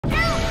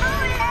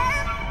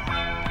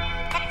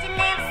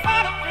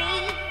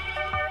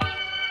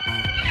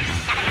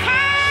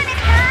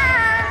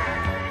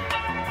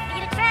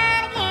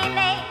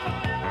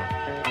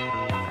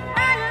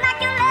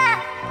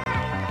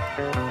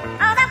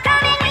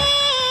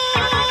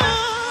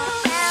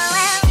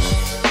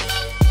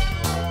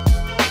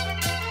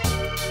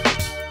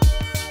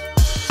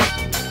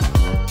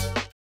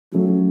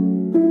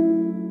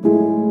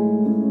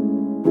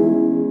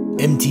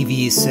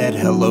said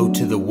hello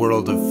to the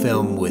world of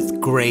film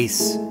with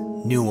grace,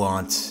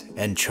 nuance,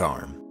 and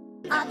charm.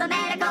 Of the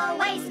medical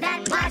waste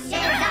that washes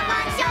up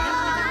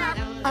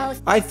on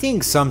shore. I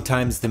think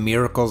sometimes the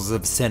miracles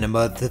of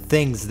cinema, the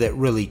things that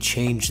really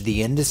change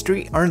the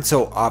industry, aren't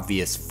so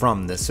obvious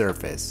from the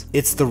surface.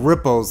 It's the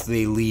ripples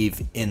they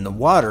leave in the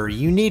water.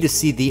 You need to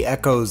see the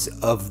echoes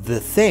of The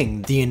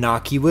Thing, the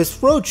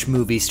innocuous Roach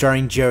movie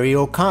starring Jerry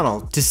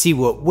O'Connell, to see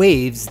what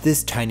waves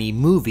this tiny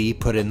movie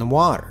put in the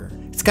water.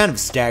 It's kind of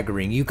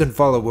staggering. You can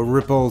follow a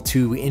ripple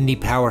to indie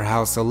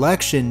powerhouse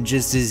Election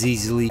just as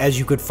easily as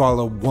you could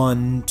follow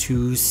one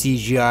to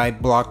CGI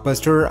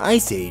blockbuster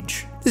Ice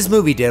Age. This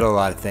movie did a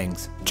lot of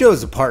things.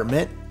 Joe's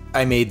Apartment.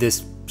 I made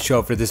this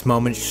show for this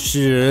moment.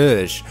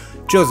 Shush.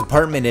 Joe's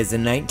Apartment is a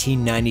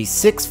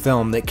 1996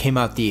 film that came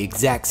out the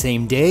exact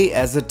same day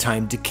as A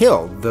Time to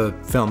Kill, the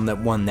film that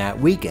won that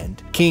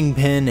weekend.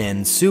 Kingpin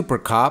and Super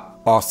Cop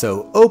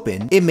also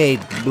opened. It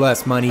made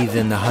less money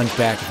than The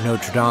Hunchback of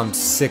Notre Dame's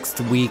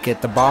 6th week at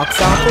the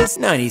box office.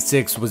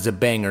 96 was a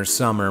banger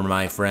summer,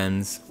 my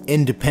friends.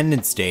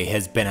 Independence Day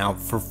has been out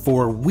for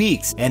 4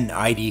 weeks, and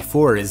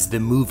ID4 is the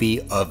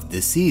movie of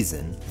the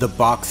season. The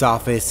box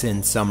office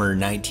in summer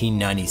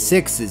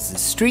 1996 is a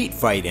street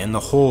fight, and the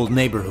whole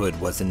neighborhood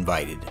was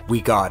invited. We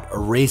got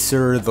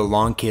Eraser, The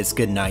Long Kiss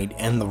Goodnight,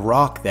 and The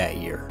Rock that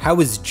year. How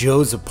is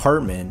Joe's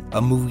Apartment,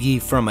 a movie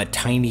from a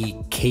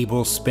tiny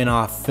cable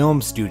spin-off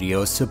film studio,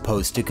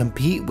 supposed to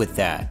compete with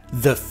that?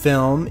 The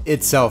film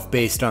itself,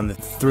 based on the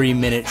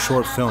 3-minute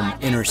short film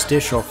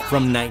Interstitial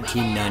from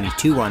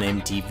 1992 on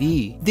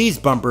MTV. These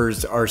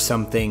bumpers are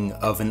something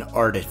of an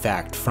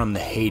artifact from the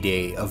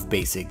heyday of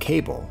basic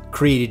cable.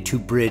 Created to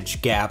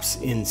bridge gaps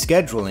in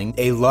scheduling,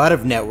 a lot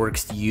of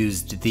networks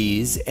used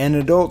these, and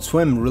Adult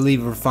Swim really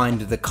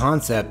refined the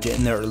concept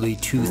in the early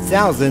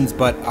 2000s,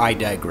 but I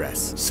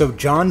digress. So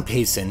John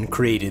Payson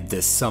created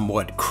this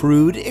somewhat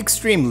crude,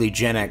 extremely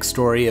Gen X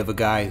story of a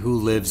guy who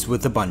lives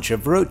with a bunch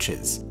of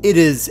roaches. It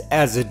is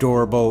as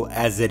adorable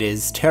as it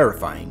is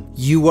terrifying.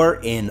 You are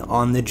in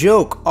on the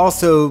joke.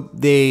 Also,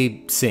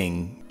 they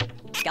sing.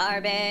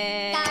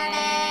 Garbage.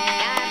 Garbage.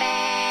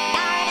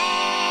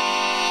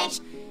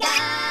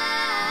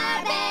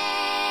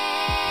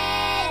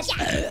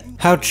 Garbage.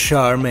 How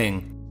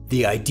charming.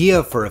 The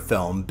idea for a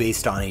film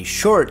based on a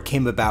short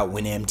came about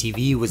when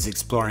MTV was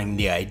exploring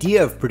the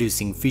idea of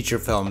producing feature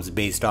films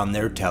based on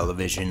their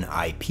television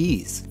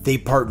IPs. They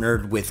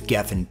partnered with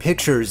Geffen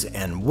Pictures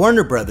and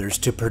Warner Brothers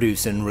to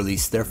produce and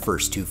release their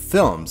first 2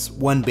 films,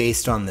 one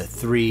based on the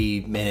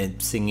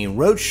 3-minute Singing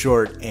Roach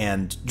short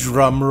and,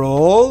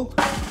 drumroll,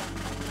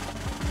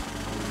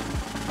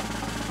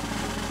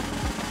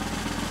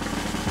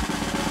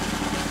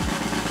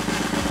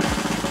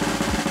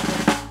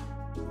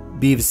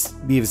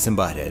 Beavis and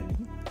Butthead.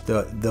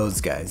 Those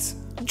guys.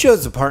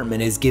 Joe's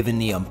Apartment is given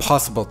the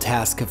impossible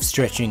task of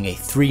stretching a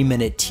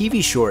 3-minute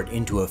TV short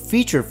into a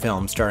feature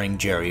film starring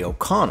Jerry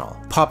O'Connell.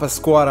 Pop a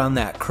squat on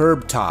that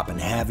curb top and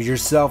have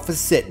yourself a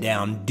sit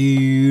down,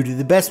 dude.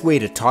 The best way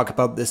to talk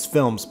about this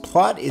film's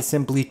plot is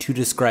simply to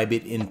describe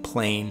it in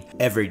plain,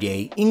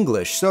 everyday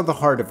English, so the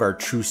heart of our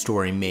true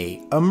story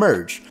may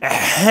emerge.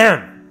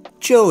 Ahem!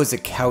 Joe is a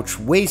couch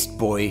waste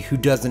boy who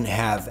doesn't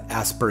have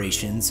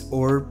aspirations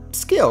or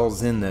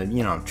skills in the,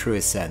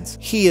 truest sense.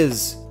 He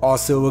is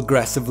also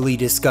aggressively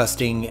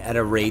disgusting at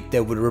a rate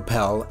that would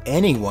repel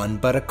anyone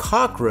but a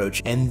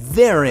cockroach, and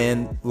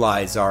therein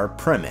lies our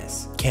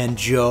premise. Can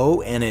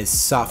Joe and his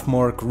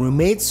sophomore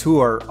roommates, who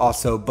are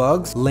also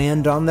bugs,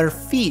 land on their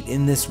feet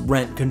in this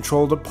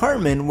rent-controlled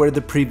apartment where the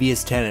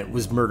previous tenant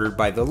was murdered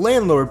by the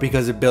landlord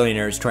because a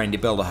billionaire is trying to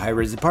build a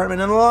high-rise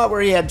apartment in a lot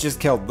where he had just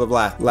killed the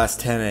last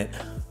tenant?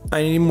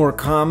 I need more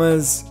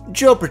commas.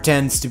 Joe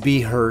pretends to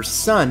be her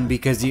son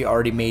because he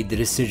already made the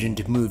decision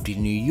to move to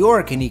New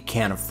York and he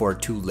can't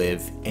afford to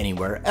live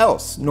anywhere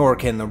else, nor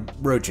can the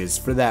roaches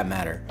for that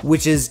matter,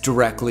 which is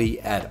directly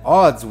at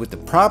odds with the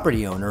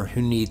property owner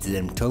who needs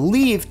them to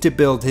leave to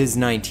build his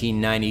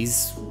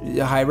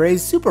 1990s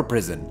high-rise super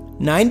prison.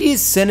 90s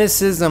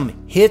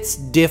cynicism hits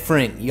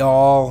different,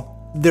 y'all.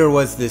 There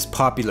was this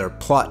popular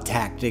plot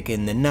tactic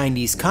in the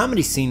 90s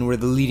comedy scene where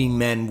the leading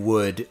men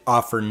would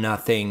offer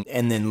nothing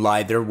and then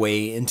lie their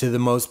way into the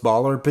most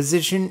baller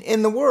position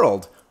in the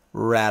world.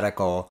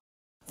 Radical.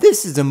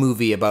 This is a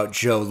movie about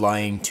Joe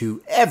lying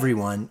to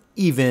everyone,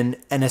 even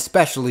and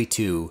especially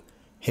to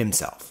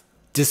himself.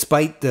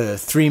 Despite the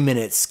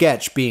 3-minute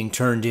sketch being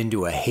turned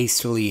into a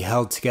hastily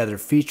held together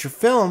feature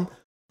film,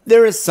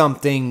 there is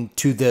something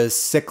to the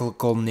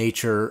cyclical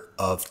nature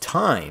of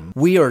time.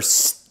 We are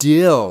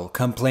still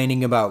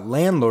complaining about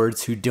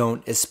landlords who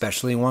don't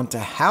especially want to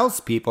house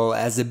people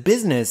as a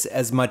business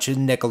as much as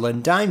nickel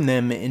and dime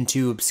them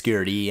into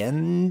obscurity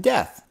and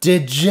death.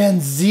 Did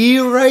Gen Z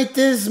write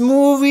this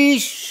movie?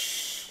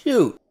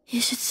 Shoot.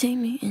 You should see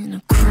me in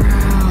a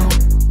crowd.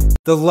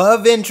 The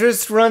love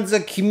interest runs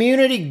a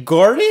community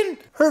garden?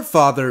 Her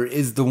father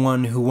is the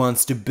one who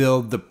wants to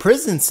build the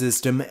prison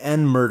system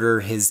and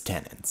murder his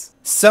tenants.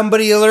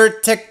 Somebody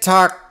alert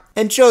TikTok.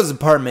 And Joe's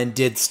Apartment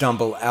did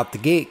stumble out the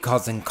gate,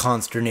 causing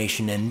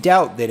consternation and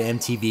doubt that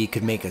MTV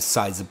could make a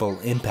sizable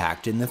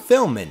impact in the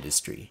film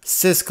industry.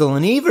 Siskel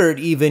and Ebert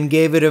even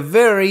gave it a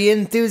very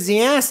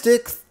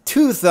enthusiastic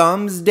 2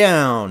 thumbs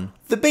down.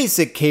 The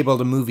basic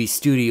cable-to-movie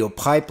studio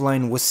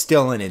pipeline was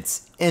still in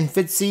its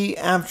infancy,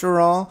 after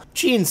all.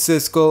 Gene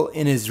Siskel,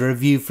 in his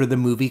review for the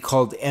movie,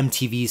 called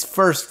MTV's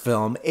first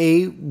film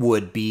a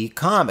would-be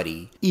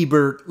comedy.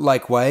 Ebert,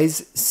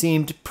 likewise,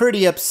 seemed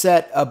pretty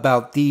upset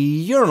about the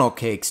urinal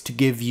cakes, to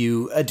give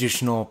you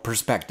additional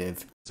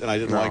perspective. And I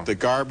didn't like the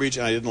garbage,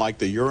 and I didn't like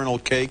the urinal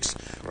cakes,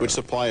 which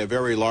supply a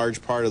very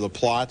large part of the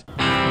plot.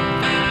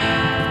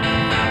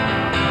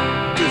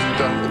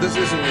 This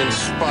isn't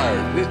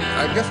inspired.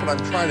 I guess what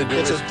I'm trying to do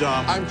is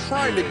dumb. I'm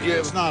trying to give.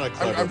 It's not a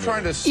clever I'm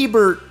trying to.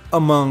 Ebert,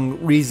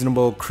 among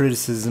reasonable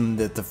criticism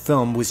that the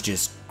film was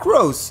just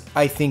gross,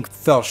 I think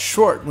fell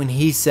short when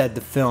he said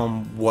the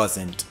film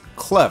wasn't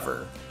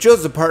clever.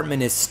 Joe's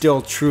Apartment is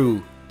still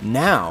true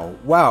now.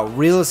 Wow,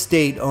 real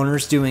estate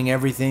owners doing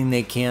everything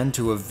they can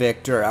to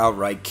evict or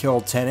outright kill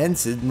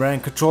tenants and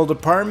rent controlled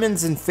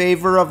apartments in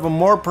favor of a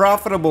more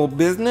profitable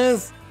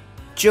business?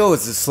 Joe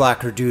is a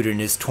slacker dude in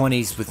his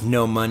 20s with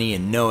no money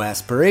and no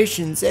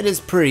aspirations, and is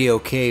pretty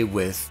okay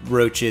with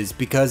roaches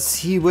because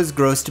he was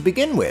gross to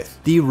begin with.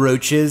 The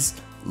roaches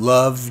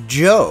love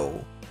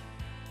Joe.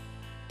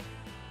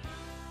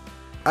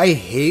 I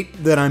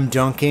hate that I'm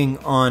dunking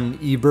on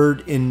Ebert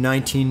in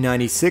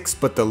 1996,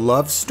 but the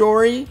love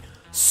story,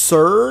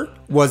 sir,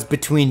 was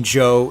between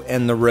Joe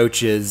and the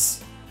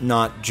roaches,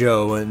 not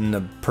Joe and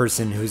the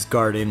person whose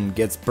garden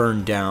gets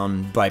burned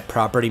down by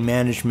property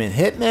management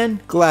hitmen.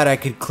 Glad I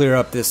could clear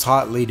up this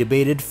hotly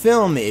debated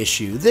film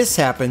issue. This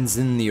happens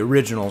in the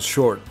original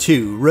short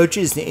too.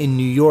 Roaches in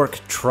New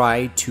York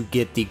try to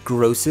get the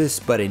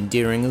grossest but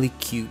endearingly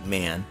cute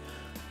man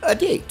a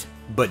date.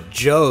 But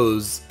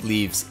Joe's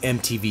leaves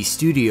MTV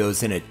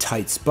Studios in a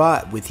tight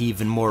spot with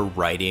even more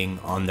writing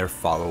on their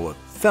follow-up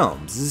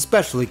films,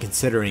 especially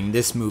considering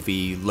this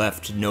movie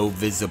left no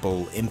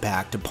visible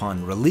impact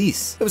upon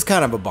release. It was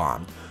kind of a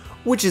bomb,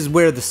 which is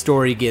where the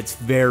story gets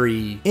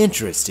very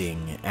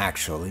interesting,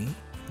 actually.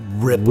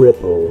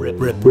 Ripple, ripple,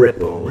 ripple,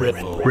 ripple,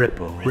 ripple,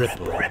 ripple,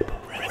 ripple.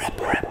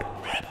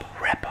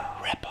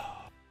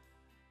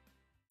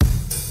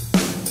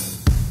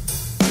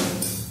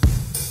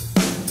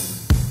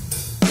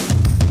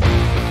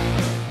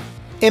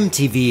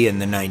 MTV in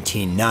the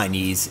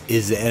 1990s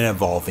is an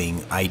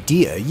evolving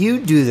idea.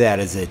 You do that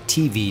as a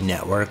TV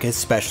network,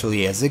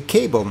 especially as a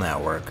cable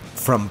network.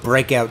 From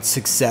breakout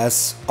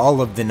success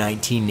all of the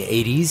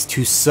 1980s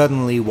to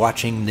suddenly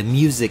watching the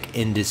music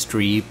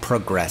industry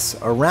progress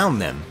around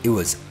them. It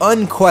was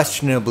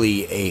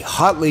unquestionably a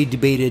hotly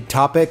debated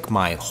topic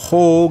my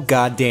whole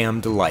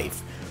goddamned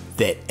life.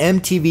 That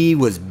MTV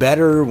was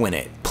better when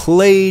it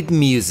played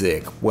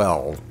music.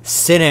 Well,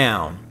 sit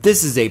down.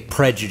 This is a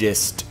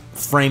prejudiced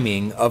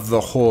framing of the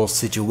whole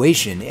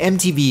situation.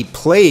 MTV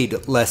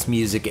played less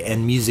music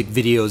and music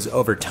videos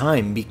over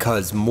time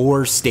because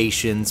more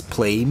stations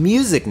play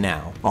music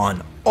now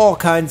on all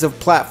kinds of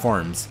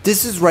platforms.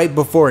 This is right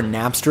before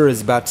Napster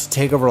is about to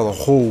take over the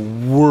whole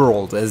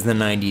world as the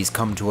 90s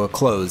come to a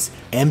close.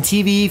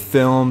 MTV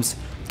Films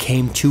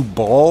came to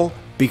ball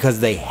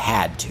because they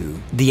had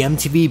to. The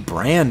MTV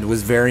brand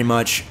was very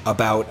much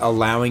about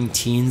allowing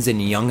teens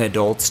and young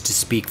adults to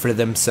speak for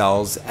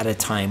themselves at a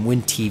time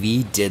when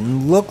TV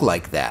didn't look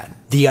like that.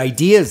 The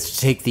idea is to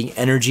take the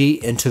energy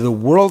into the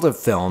world of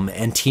film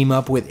and team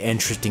up with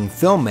interesting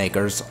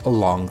filmmakers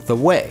along the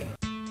way.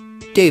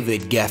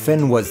 David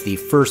Geffen was the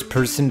first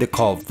person to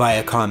call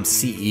Viacom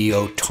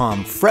CEO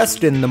Tom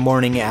Freston the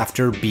morning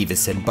after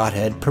Beavis and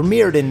Butthead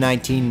premiered in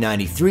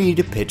 1993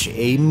 to pitch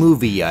a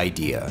movie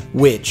idea,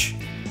 which,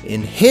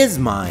 in his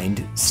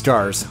mind,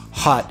 stars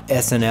hot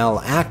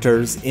SNL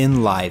actors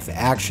in live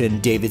action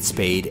David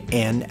Spade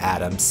and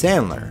Adam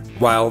Sandler.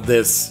 While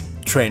this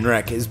train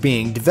wreck is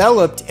being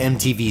developed,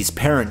 MTV's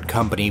parent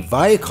company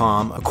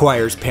Viacom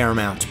acquires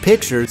Paramount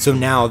Pictures, so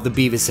now the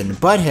Beavis and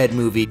Butthead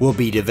movie will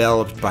be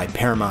developed by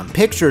Paramount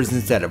Pictures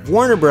instead of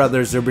Warner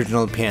Brothers'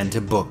 original plan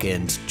to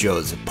bookend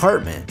Joe's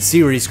Apartment.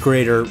 Series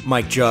creator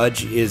Mike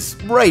Judge is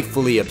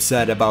rightfully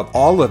upset about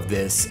all of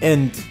this,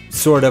 and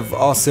sort of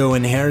also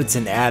inherits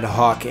an ad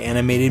hoc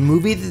animated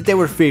movie that they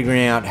were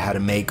figuring out how to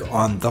make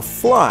on the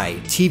fly.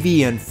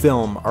 TV and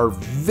film are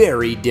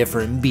very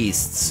different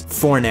beasts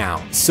for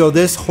now. So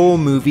this whole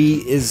movie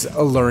is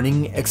a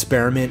learning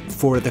experiment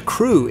for the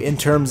crew in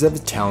terms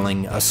of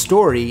telling a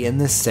story in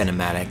the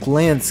cinematic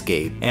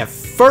landscape. And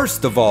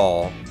first of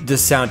all, the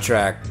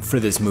soundtrack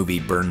for this movie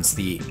burns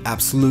the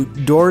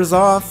absolute doors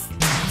off.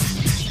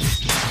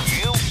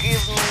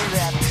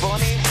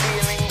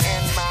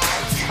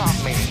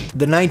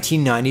 The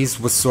 1990s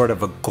was sort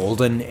of a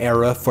golden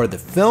era for the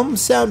film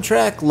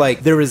soundtrack.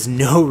 Like, there is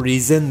no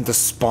reason the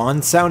Spawn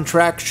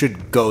soundtrack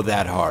should go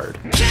that hard.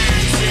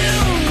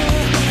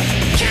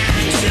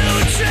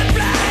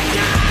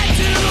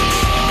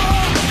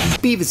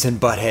 Beavis and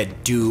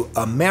Butthead Do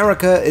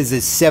America is a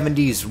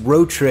 70s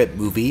road trip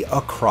movie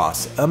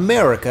across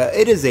America.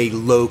 It is a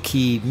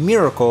low-key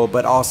miracle,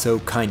 but also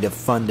kind of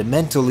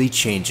fundamentally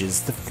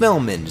changes the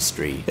film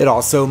industry. It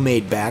also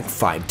made back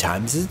 5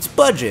 times its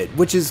budget,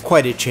 which is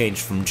quite a change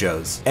from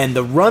Joe's. And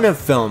the run of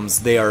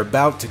films they are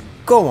about to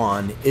go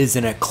on is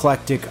an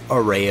eclectic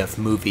array of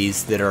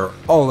movies that are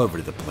all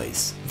over the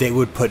place. They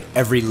would put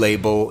every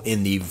label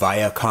in the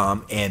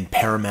Viacom and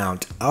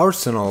Paramount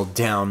arsenal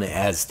down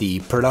as the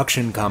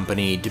production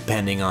company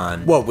depending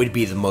on what would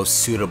be the most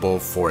suitable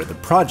for the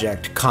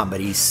project.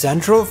 Comedy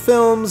Central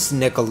Films,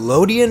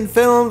 Nickelodeon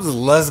Films,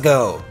 let's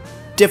go!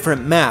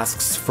 Different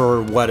masks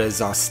for what is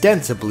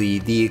ostensibly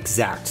the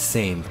exact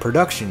same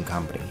production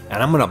company.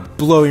 And I'm gonna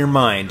blow your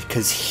mind,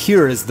 because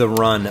here is the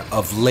run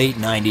of late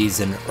 90s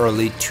and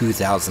early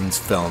 2000s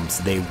films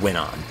they went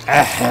on.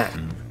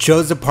 Ahem.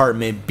 Joe's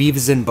Apartment,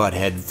 Beavis and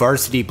Butthead,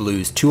 Varsity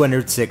Blues,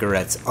 200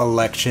 Cigarettes,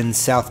 Election,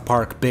 South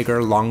Park,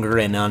 Bigger, Longer,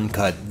 and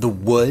Uncut, The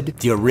Wood,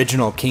 The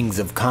Original Kings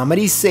of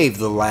Comedy, Save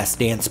the Last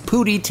Dance,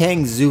 Pootie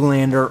Tang,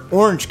 Zoolander,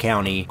 Orange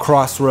County,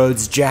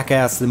 Crossroads,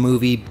 Jackass the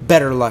Movie,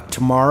 Better Luck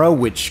Tomorrow,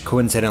 which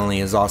coincidentally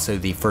is also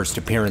the first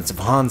appearance of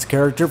Han's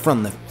character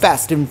from the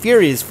Fast and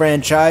Furious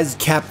franchise.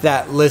 Cap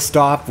that list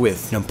off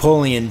with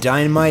Napoleon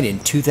Dynamite in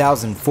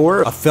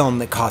 2004, a film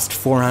that cost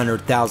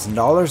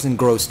 $400,000 and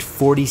grossed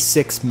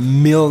 $46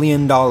 million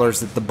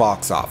at the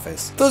box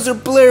office. Those are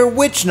Blair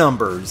Witch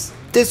numbers!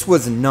 This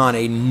was not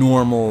a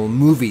normal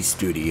movie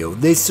studio.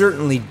 They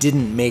certainly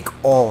didn't make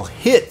all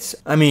hits.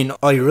 I mean,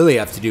 all you really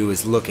have to do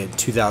is look at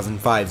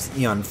 2005's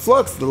Aeon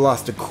Flux that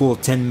lost a cool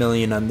 $10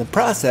 million on the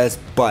process,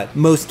 but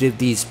most of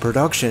these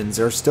productions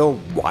are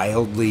still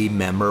wildly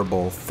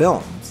memorable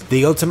films.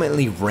 They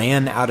ultimately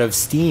ran out of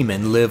steam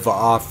and live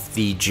off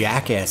the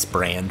Jackass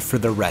brand for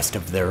the rest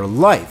of their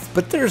life.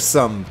 But there's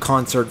some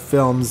concert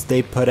films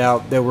they put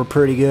out that were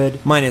pretty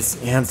good,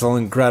 minus Hansel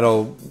and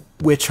Gretel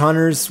Witch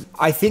Hunters.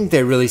 I think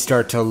they really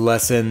start to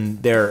lessen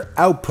their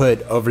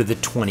output over the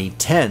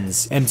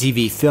 2010s.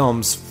 MTV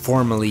Films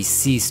formally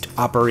ceased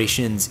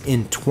operations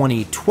in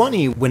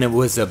 2020 when it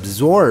was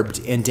absorbed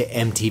into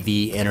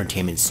MTV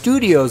Entertainment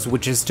Studios,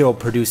 which is still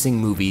producing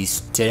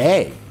movies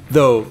today,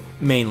 though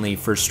mainly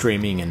for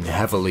streaming and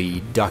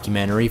heavily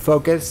documentary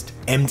focused.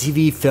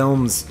 MTV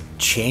Films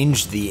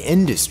changed the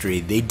industry.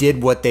 They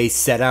did what they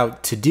set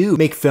out to do,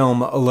 make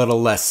film a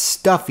little less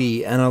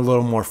stuffy and a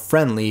little more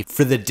friendly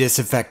for the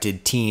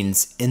disaffected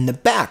teens in the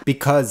back,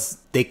 because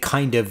they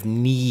kind of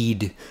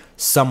need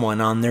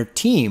someone on their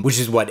team, which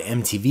is what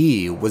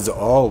MTV was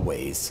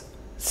always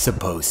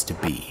supposed to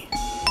be.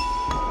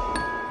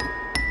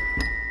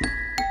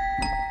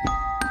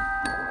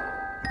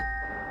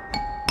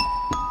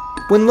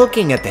 When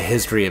looking at the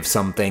history of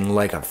something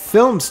like a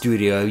film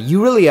studio,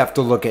 you really have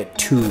to look at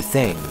 2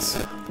 things.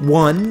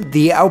 1,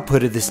 the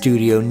output of the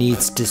studio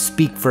needs to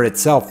speak for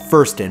itself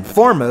first and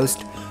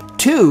foremost.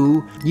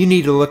 2, you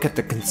need to look at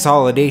the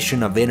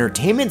consolidation of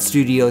entertainment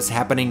studios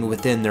happening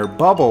within their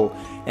bubble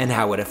and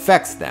how it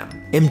affects them.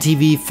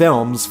 MTV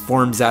Films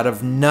forms out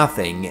of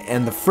nothing,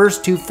 and the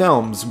first 2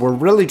 films were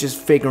really just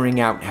figuring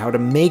out how to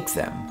make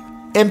them.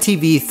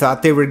 MTV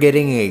thought they were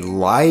getting a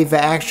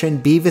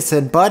live-action Beavis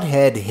and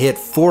Butthead hit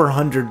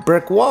 400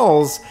 brick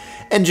walls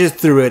and just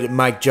threw it at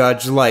Mike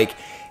Judge like,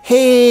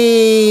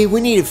 hey,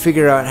 we need to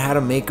figure out how to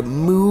make a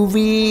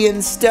movie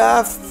and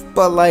stuff,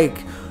 but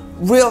like,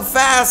 real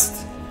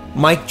fast.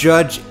 Mike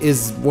Judge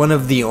is one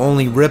of the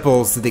only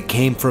ripples that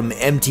came from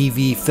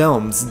MTV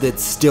Films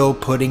that's still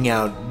putting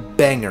out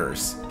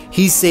bangers.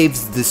 He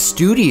saves the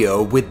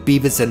studio with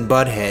Beavis and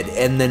Butthead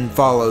and then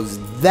follows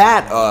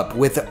that up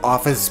with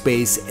Office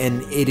Space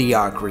and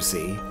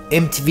Idiocracy.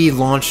 MTV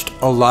launched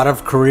a lot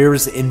of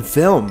careers in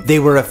film. They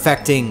were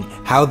affecting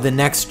how the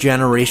next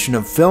generation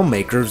of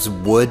filmmakers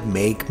would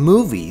make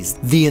movies.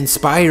 The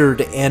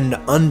inspired and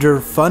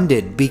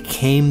underfunded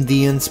became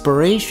the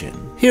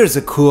inspiration. Here's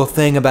a cool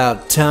thing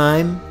about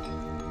time.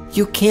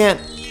 You can't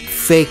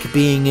fake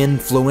being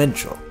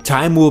influential.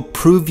 Time will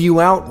prove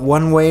you out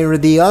one way or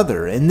the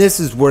other, and this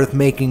is worth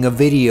making a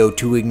video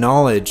to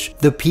acknowledge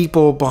the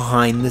people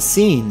behind the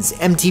scenes.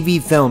 MTV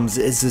Films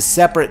is a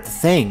separate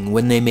thing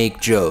when they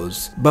make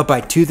Joe's, but by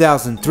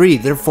 2003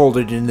 they're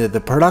folded into the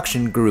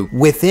production group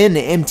within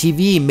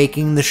MTV,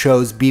 making the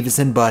shows Beavis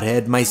and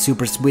Butthead, My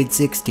Super Sweet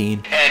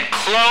 16, and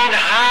Clone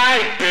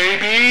High,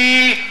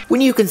 baby!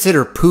 When you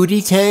consider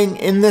Pootie Tang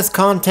in this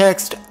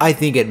context, I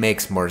think it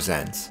makes more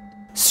sense.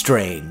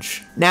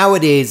 Strange.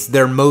 Nowadays,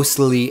 they're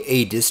mostly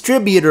a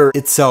distributor,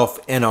 itself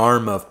an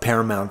arm of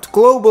Paramount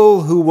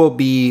Global, who will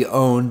be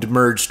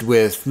merged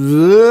with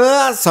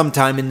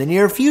sometime in the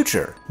near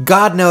future.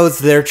 God knows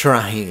they're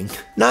trying.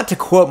 Not to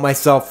quote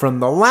myself from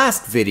the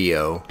last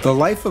video, the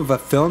life of a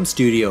film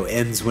studio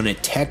ends when a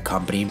tech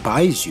company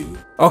buys you.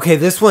 Okay,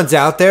 this one's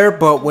out there,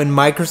 but when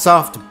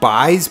Microsoft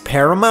buys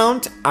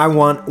Paramount, I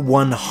want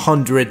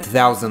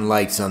 100,000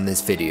 likes on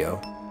this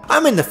video.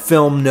 I'm in the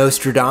film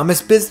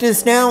Nostradamus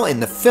business now, and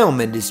the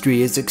film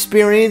industry is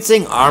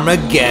experiencing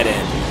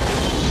Armageddon.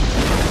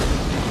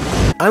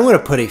 I'm going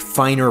to put a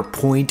finer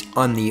point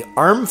on the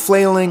arm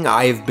flailing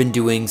I've been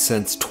doing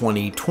since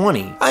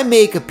 2020. I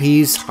make a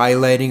piece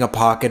highlighting a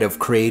pocket of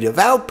creative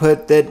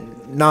output that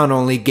not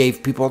only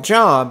gave people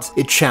jobs,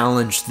 it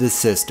challenged the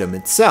system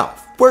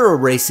itself. We're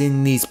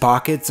erasing these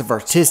pockets of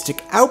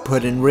artistic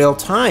output in real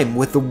time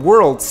with the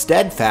world's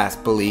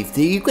steadfast belief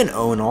that you can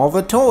own all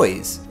the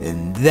toys.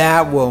 And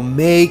that will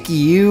make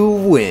you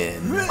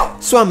win.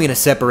 So I'm gonna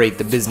separate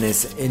the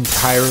business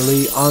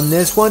entirely on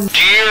this one.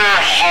 Dear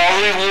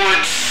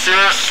Hollywood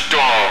system,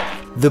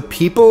 the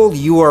people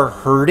you are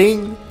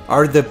hurting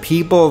are the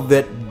people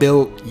that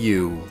built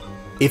you.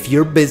 If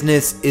your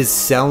business is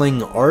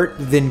selling art,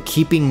 then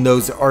keeping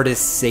those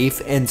artists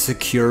safe and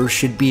secure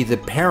should be the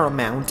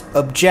paramount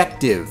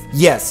objective.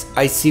 Yes,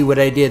 I see what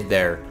I did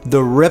there.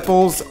 The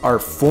ripples are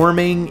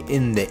forming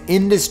in the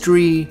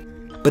industry,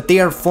 but they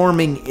are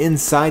forming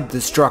inside the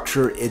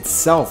structure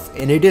itself,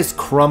 and it is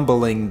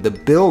crumbling the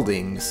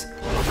buildings.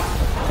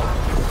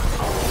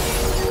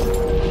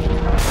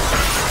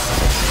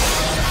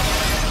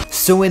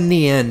 So in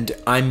the end,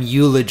 I'm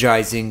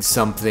eulogizing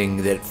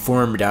something that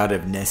formed out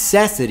of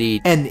necessity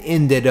and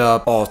ended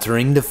up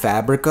altering the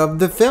fabric of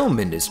the film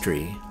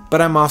industry. But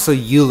I'm also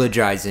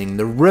eulogizing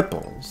the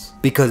ripples,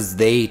 because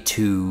they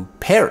too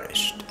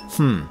perished.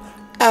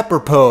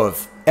 Apropos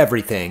of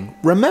everything,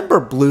 remember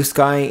Blue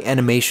Sky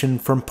Animation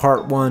from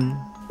part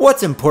 1?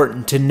 What's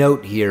important to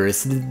note here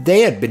is that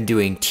they had been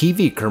doing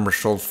TV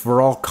commercials for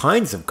all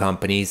kinds of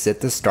companies at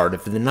the start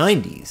of the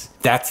 90s.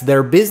 That's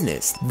their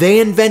business.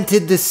 They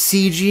invented the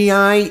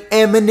CGI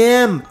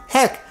M&M.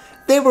 Heck,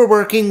 they were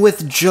working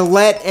with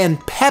Gillette and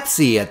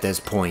Pepsi at this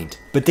point.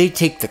 But they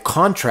take the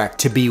contract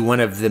to be one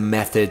of the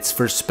methods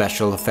for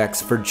special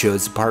effects for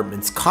Joe's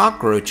Apartment's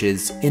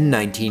cockroaches in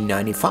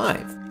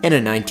 1995. And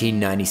in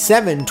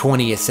 1997,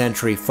 20th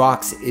Century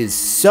Fox is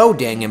so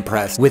dang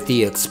impressed with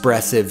the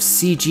expressive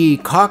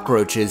CG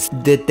cockroaches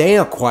that they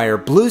acquire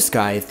Blue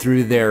Sky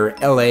through their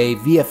LA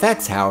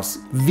VFX house,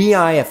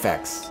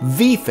 VIFX,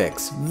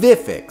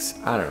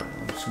 VFix, I don't know,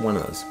 it's one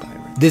of those.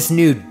 This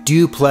new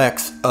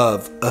duplex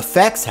of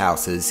effects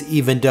houses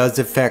even does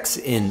effects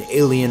in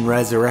Alien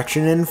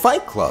Resurrection and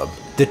Fight Club.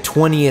 The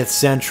 20th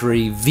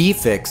Century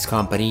VFX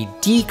company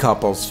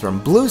decouples from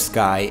Blue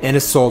Sky and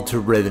is sold to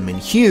Rhythm and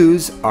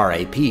Hues,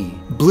 RIP.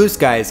 Blue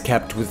Sky is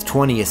kept with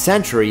 20th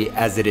Century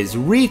as it is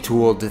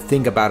retooled to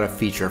think about a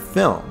feature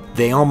film.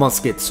 They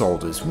almost get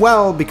sold as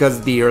well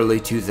because the early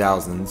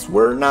 2000s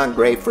were not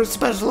great for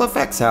special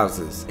effects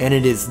houses. And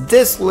it is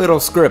this little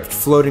script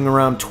floating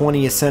around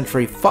 20th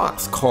Century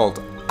Fox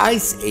called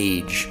Ice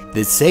Age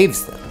that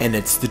saves them. And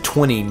it's the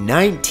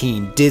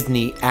 2019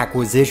 Disney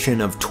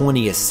acquisition of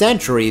 20th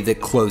Century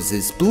that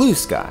closes Blue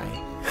Sky.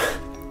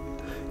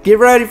 Get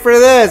ready for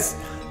this!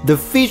 The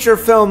feature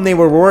film they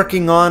were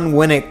working on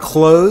when it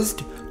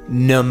closed,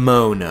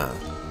 Nimona.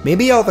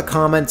 Maybe all the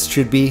comments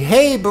should be,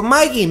 hey, but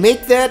Mikey,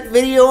 make that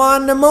video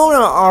on Nimona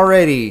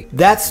already.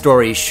 That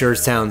story sure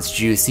sounds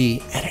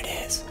juicy, and it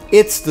is.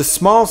 It's the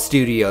small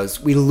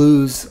studios we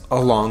lose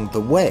along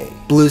the way.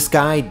 Blue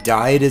Sky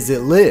died as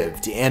it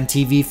lived.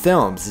 MTV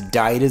Films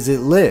died as it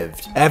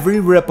lived. Every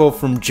ripple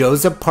from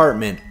Joe's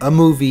Apartment, a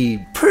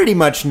movie pretty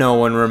much no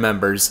one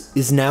remembers,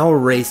 is now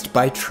erased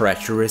by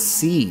treacherous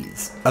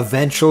seas.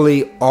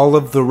 Eventually, all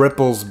of the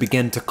ripples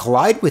begin to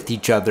collide with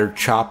each other,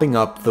 chopping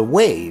up the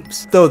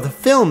waves, though the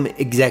film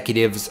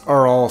executives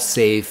are all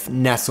safe,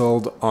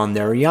 nestled on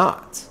their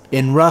yachts.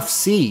 In rough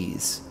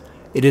seas,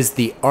 it is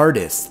the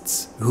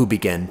artists who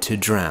begin to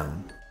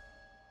drown.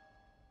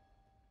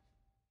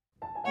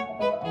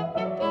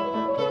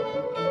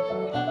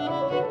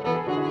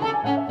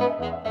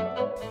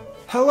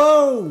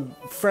 Hello,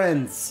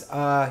 friends.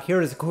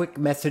 Here is a quick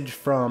message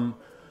from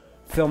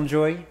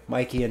FilmJoy,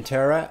 Mikey and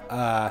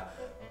Tara.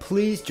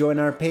 Please join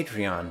our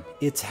Patreon.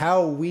 It's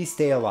how we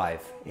stay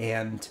alive,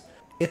 and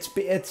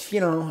it's you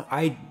know,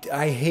 I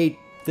hate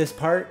this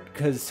part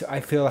because I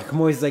feel like I'm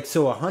always like,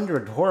 so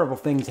 100 horrible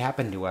things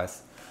happen to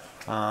us.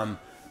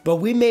 But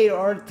we made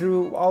art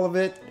through all of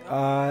it.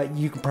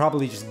 You can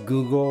probably just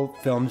Google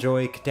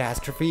FilmJoy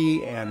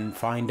catastrophe and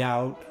find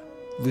out.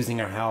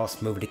 Losing our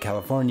house, moving to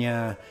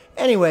California.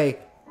 Anyway,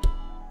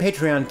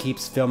 Patreon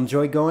keeps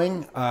FilmJoy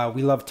going.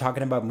 We love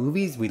talking about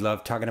movies. We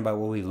love talking about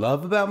what we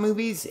love about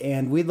movies.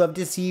 And we'd love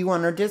to see you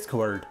on our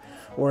Discord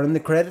or in the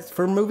credits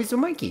for Movies with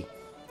Mikey,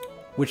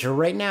 which are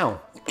right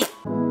now.